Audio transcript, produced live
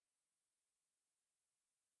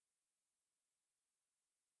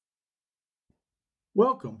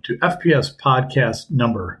Welcome to FPS podcast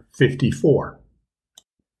number 54.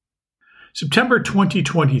 September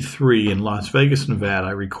 2023 in Las Vegas, Nevada.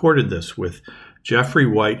 I recorded this with Jeffrey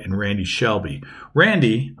White and Randy Shelby.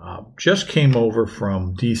 Randy just came over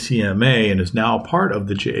from DCMA and is now a part of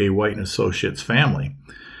the J.A. White & Associates family.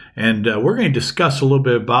 And we're going to discuss a little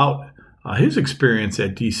bit about his experience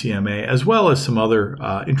at DCMA, as well as some other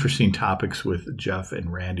interesting topics with Jeff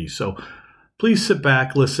and Randy. So please sit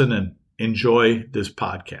back, listen, and enjoy this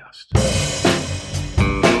podcast.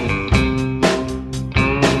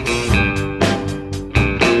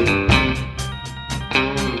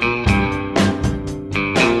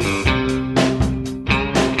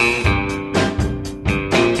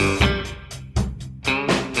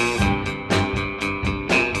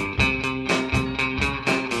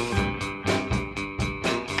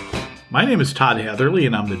 My name is Todd Hatherley,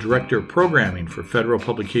 and I'm the Director of Programming for Federal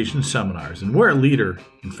Publication Seminars, and we're a leader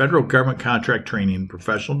in federal government contract training and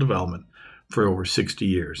professional development for over 60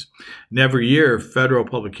 years. And every year, Federal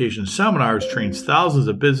Publication Seminars trains thousands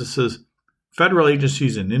of businesses, federal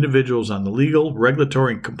agencies, and individuals on the legal,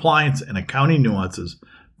 regulatory, compliance, and accounting nuances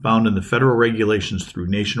found in the federal regulations through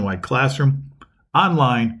nationwide classroom,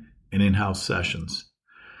 online, and in-house sessions.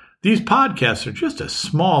 These podcasts are just a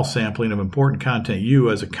small sampling of important content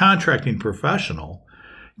you, as a contracting professional,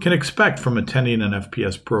 can expect from attending an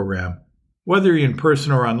FPS program. Whether you're in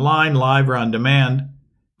person or online, live or on demand,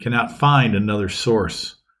 cannot find another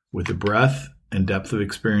source with the breadth and depth of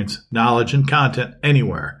experience, knowledge, and content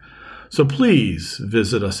anywhere. So please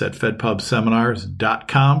visit us at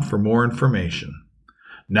fedpubseminars.com for more information.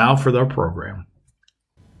 Now for our program.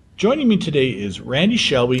 Joining me today is Randy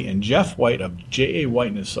Shelby and Jeff White of J.A.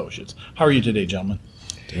 White & Associates. How are you today, gentlemen?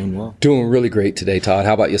 Doing well. Doing really great today, Todd.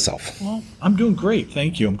 How about yourself? Well, I'm doing great.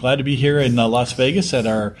 Thank you. I'm glad to be here in Las Vegas at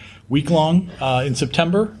our week-long in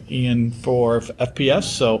September and for FPS.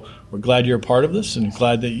 So we're glad you're a part of this and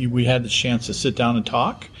glad that we had the chance to sit down and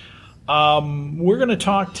talk. We're going to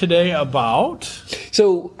talk today about...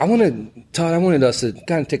 So I wanted us to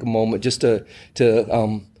kind of take a moment just to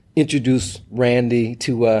introduce Randy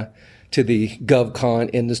to the GovCon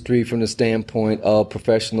industry from the standpoint of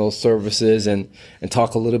professional services and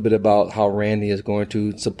talk a little bit about how Randy is going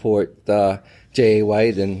to support J.A.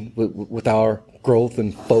 White and with our growth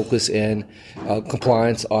and focus in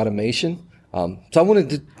compliance automation. So I wanted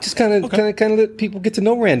to just kind of let people get to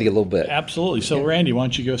know Randy a little bit. Absolutely. So Randy, why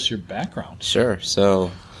don't you give us your background? Sure.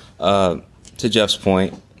 So to Jeff's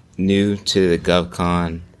point, new to the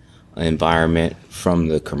GovCon environment from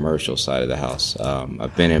the commercial side of the house.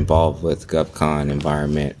 I've been involved with GovCon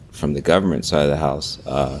environment from the government side of the house,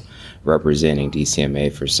 representing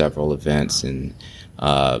DCMA for several events, and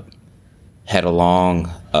had a long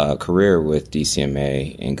career with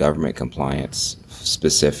DCMA in government compliance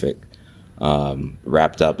specific.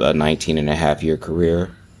 Wrapped up a 19-and-a-half-year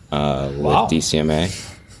career with DCMA.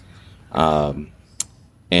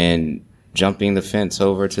 And jumping the fence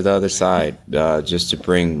over to the other side just to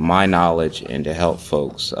bring my knowledge and to help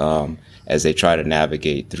folks as they try to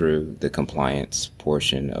navigate through the compliance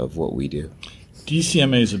portion of what we do.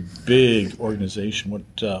 DCMA is a big organization.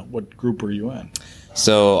 What group are you in?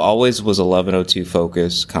 So always was 1102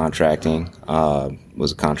 focused, contracting,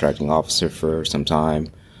 was a contracting officer for some time.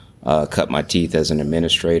 Cut my teeth as an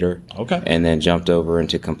administrator, and then jumped over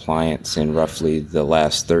into compliance, and roughly the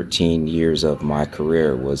last 13 years of my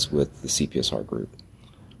career was with the CPSR group.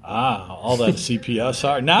 All that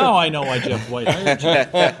CPSR. Now I know why Jeff White hired you.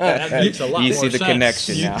 That makes a lot more sense. You see the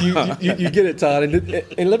connection now. You get it, Todd.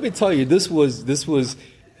 And let me tell you, this was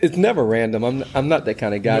it's never random. I'm not that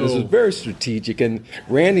kind of guy. No. This was very strategic. And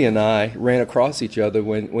Randy and I ran across each other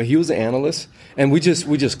when he was an analyst, and we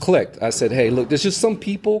just clicked. I said, "Hey, look, there's just some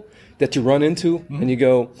people that you run into, and you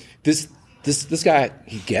go, this guy,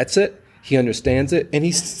 he gets it, he understands it, and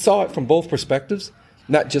he saw it from both perspectives,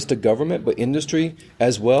 not just the government but industry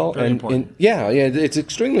as well." Very important. Yeah, it's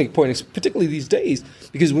extremely important, particularly these days,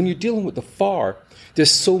 because when you're dealing with the FAR, there's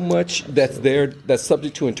so much that's there that's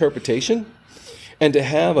subject to interpretation. And to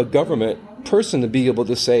have a government person to be able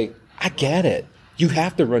to say, I get it. You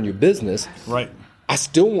have to run your business. Right. I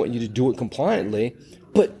still want you to do it compliantly.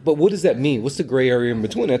 But what does that mean? What's the gray area in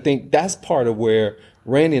between? I think that's part of where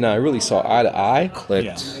Randy and I really saw eye to eye.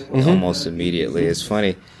 Clicked almost immediately. It's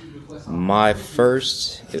funny. My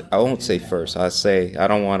first, I won't say first. I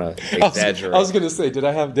don't want to exaggerate. I was going to say, did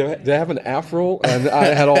I have an afro? And I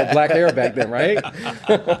had all black hair back then, right?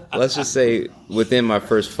 Let's just say within my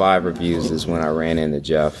first 5 reviews is when I ran into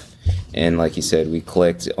Jeff. And like you said, we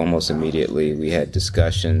clicked almost immediately. We had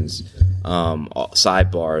discussions,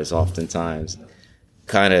 sidebars oftentimes.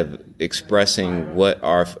 kind of expressing what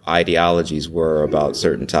our ideologies were about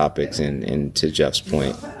certain topics. And to Jeff's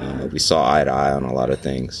point, we saw eye to eye on a lot of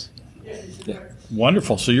things. Yeah.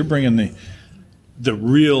 Wonderful. So you're bringing the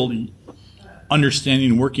real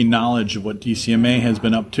understanding, working knowledge of what DCMA has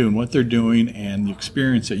been up to and what they're doing and the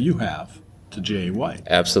experience that you have to JAY.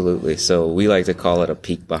 Absolutely. So we like to call it a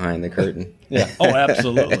peek behind the curtain. Yeah. Oh,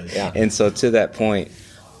 absolutely. Yeah. And so to that point,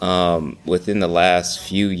 within the last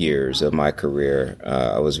few years of my career,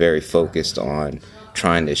 I was very focused on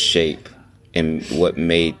trying to shape in what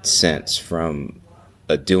made sense from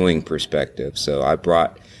a doing perspective. So I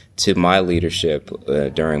brought to my leadership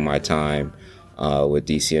during my time with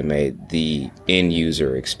DCMA the end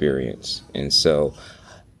user experience. And so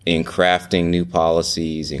in crafting new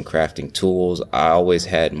policies and crafting tools, I always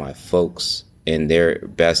had my folks and their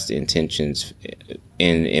best intentions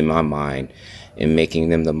in my mind, and making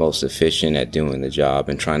them the most efficient at doing the job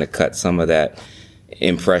and trying to cut some of that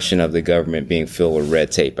impression of the government being filled with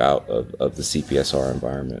red tape out of the CPSR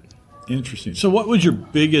environment. Interesting. So what was your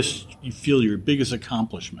biggest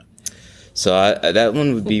accomplishment? So that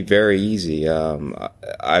one would be very easy.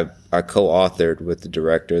 I co-authored with the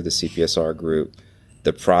director of the CPSR group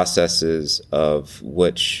the processes of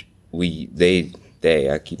which they,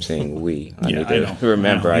 I keep saying we. I need to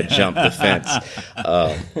remember I jumped the fence.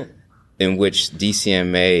 In which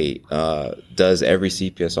DCMA does every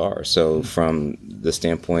CPSR. So from the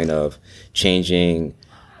standpoint of changing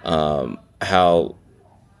how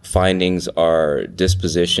findings are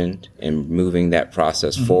dispositioned and moving that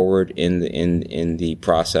process forward in the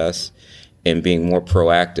process, and being more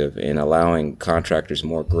proactive and allowing contractors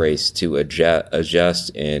more grace to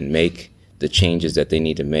adjust and make the changes that they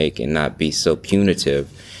need to make and not be so punitive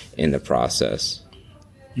in the process.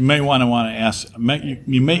 You may want to ask.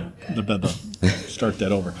 You may start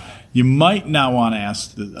that over. You might not want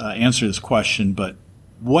to answer this question, but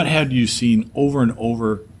what have you seen over and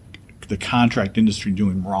over the contract industry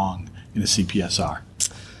doing wrong in the CPSR?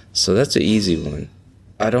 So that's an easy one.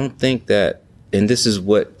 I don't think that, and this is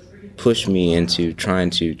what pushed me into trying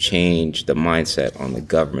to change the mindset on the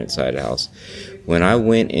government side of the house. When I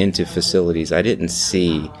went into facilities, I didn't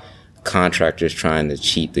see contractors trying to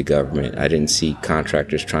cheat the government. I didn't see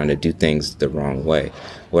contractors trying to do things the wrong way.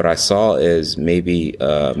 What I saw is maybe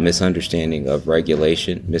a misunderstanding of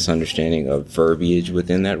regulation, misunderstanding of verbiage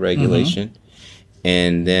within that regulation,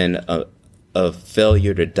 and then a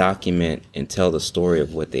failure to document and tell the story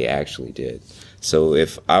of what they actually did. So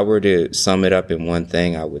if I were to sum it up in one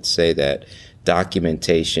thing, I would say that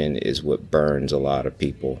documentation is what burns a lot of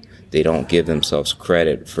people. They don't give themselves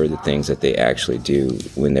credit for the things that they actually do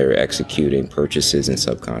when they're executing purchases and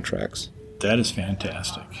subcontracts. That is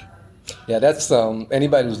fantastic. Yeah, that's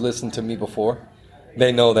anybody who's listened to me before,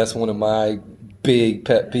 they know that's one of my big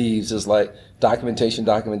pet peeves is like documentation.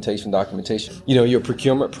 You know, your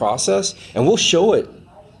procurement process, and we'll show it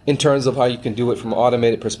in terms of how you can do it from an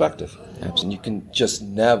automated perspective. Absolutely. And you can just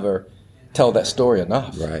never tell that story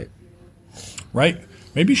enough. Right.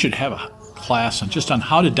 Maybe you should have a class on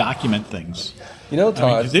how to document things. You know,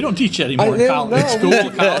 Todd, 'cause they don't teach that anymore in college, school,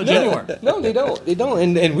 college, anywhere. No, they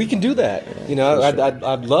don't, and we can do that. You know,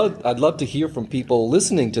 I'd love to hear from people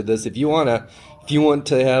listening to this. If you want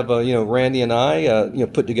to have Randy and I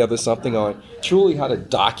put together something on truly how to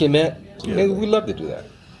document, we'd love to do that.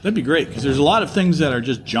 That'd be great, because there's a lot of things that are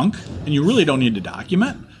just junk, and you really don't need to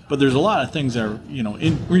document. But there's a lot of things that are,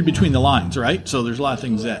 in read between the lines, right? So there's a lot of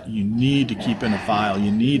things that you need to keep in a file.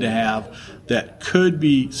 You need to have that could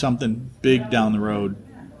be something big down the road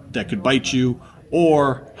that could bite you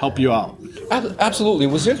or help you out. Absolutely.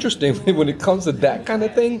 What's interesting when it comes to that kind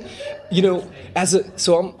of thing, I'm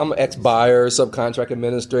an ex-buyer, subcontract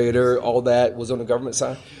administrator, all that was on the government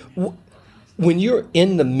side. When you're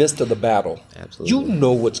in the midst of the battle, Absolutely. You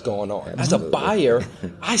know what's going on. Absolutely. As a buyer,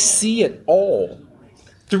 I see it all.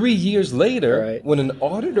 3 years later, when an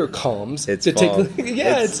auditor comes it's to take,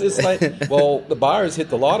 it's like, well, the buyers hit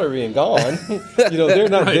the lottery and gone. They're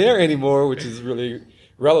not there anymore, which is really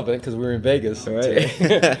relevant because we're in Vegas.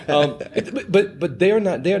 Right. But they're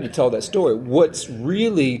not there to tell that story. What's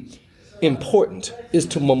really important is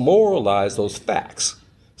to memorialize those facts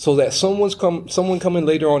so that someone coming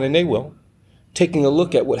later on, and they will, taking a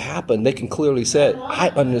look at what happened, they can clearly say, I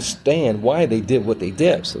understand why they did what they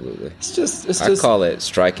did. Absolutely. It's just I call it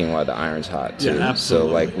striking while the iron's hot, too. Yeah, absolutely.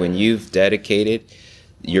 So, like, when you've dedicated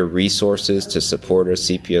your resources to support a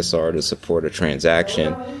CPSR, to support a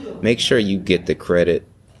transaction, make sure you get the credit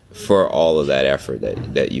for all of that effort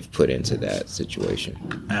that you've put into that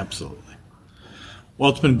situation. Absolutely. Well,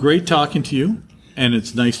 it's been great talking to you. And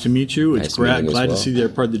it's nice to meet you. It's glad to see they're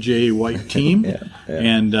part of the J.A. White team. Yeah.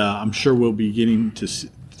 And I'm sure we'll be getting to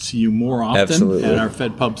see you more often at our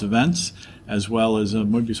Fed Pubs events, as well as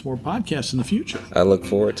maybe some more podcasts in the future. I look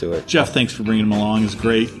forward to it. Jeff, thanks for bringing him along. It's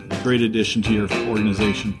great addition to your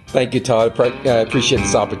organization. Thank you, Todd. I appreciate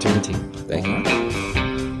this opportunity. Thank you.